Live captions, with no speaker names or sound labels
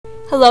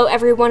Hello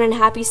everyone and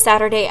happy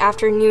Saturday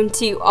afternoon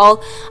to you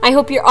all. I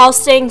hope you're all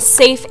staying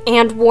safe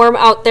and warm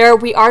out there.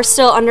 We are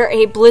still under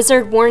a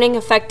blizzard warning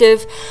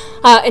effective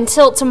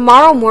until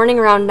tomorrow morning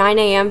around 9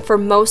 a.m. for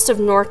most of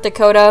North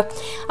Dakota.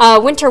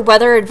 Winter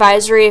weather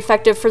advisory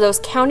effective for those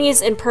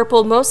counties in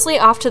purple, mostly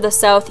off to the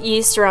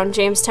southeast around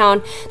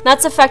Jamestown.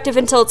 That's effective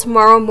until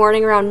tomorrow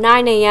morning around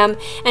 9 a.m.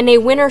 and a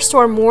winter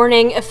storm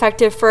warning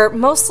effective for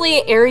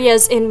mostly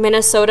areas in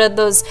Minnesota,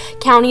 those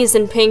counties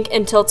in pink,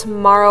 until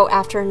tomorrow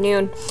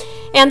afternoon.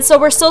 And so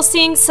we're still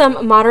seeing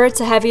some moderate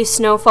to heavy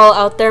snowfall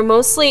out there,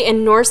 mostly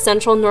in north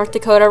central North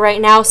Dakota right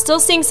now.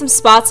 Still seeing some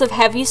spots of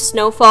heavy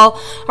snowfall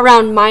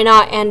around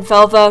Minot and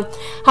Velva.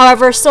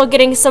 However, still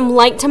getting some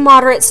light to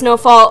moderate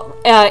snowfall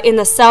in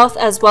the south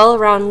as well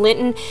around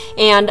Linton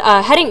and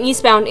heading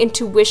eastbound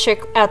into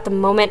Wishick at the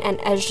moment and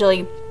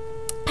Edgeley.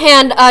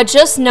 And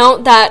just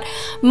note that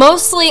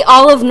mostly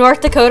all of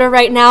North Dakota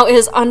right now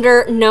is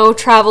under no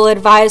travel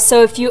advised.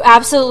 So if you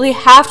absolutely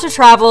have to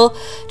travel,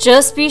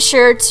 just be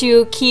sure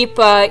to keep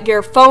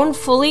your phone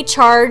fully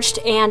charged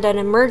and an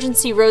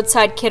emergency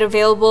roadside kit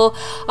available.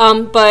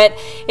 But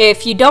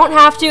if you don't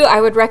have to,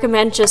 I would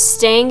recommend just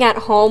staying at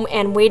home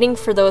and waiting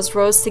for those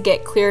roads to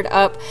get cleared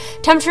up.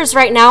 Temperatures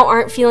right now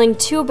aren't feeling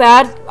too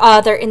bad.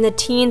 They're in the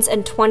teens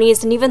and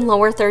 20s and even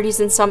lower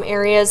 30s in some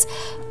areas.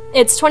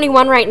 It's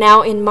 21 right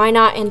now in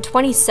Minot and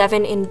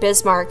 27 in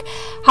Bismarck.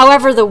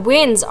 However, the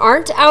winds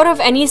aren't out of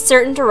any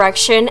certain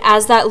direction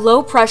as that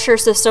low pressure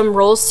system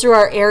rolls through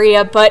our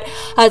area, but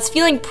it's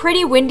feeling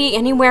pretty windy,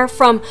 anywhere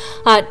from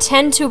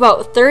 10 to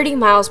about 30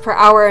 miles per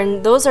hour,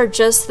 and those are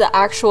just the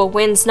actual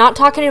winds, not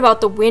talking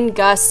about the wind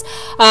gusts.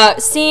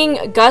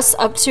 Seeing gusts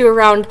up to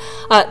around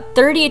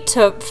 30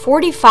 to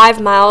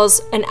 45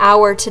 miles an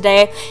hour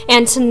today,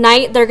 and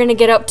tonight they're going to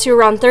get up to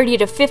around 30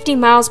 to 50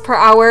 miles per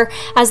hour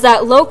as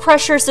that low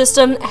pressure system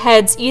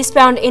heads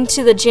eastbound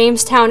into the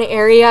Jamestown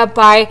area.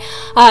 By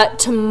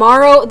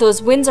tomorrow,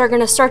 those winds are going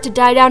to start to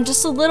die down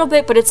just a little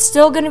bit, but it's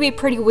still going to be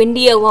pretty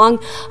windy along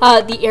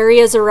the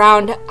areas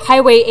around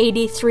Highway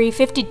 83,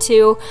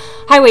 52,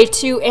 Highway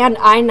 2, and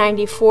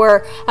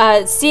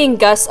I-94, seeing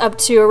gusts up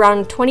to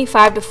around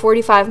 25 to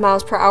 45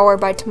 miles per hour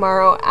by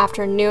tomorrow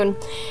afternoon.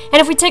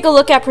 And if we take a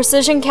look at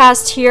precision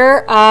cast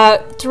here,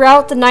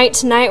 throughout the night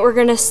tonight, we're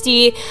going to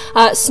see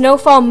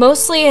snowfall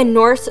mostly in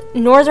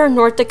northern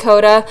North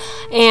Dakota,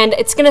 and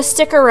it's going to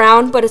stick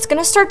around, but it's going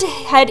to start to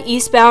head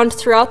eastbound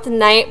throughout the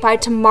night. By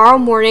tomorrow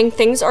morning,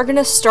 things are going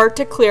to start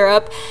to clear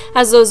up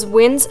as those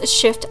winds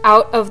shift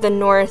out of the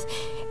north.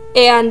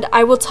 And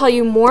I will tell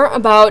you more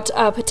about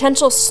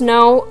potential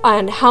snow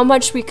and how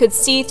much we could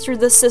see through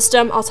the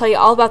system. I'll tell you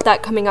all about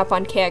that coming up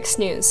on KX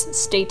News.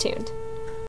 Stay tuned.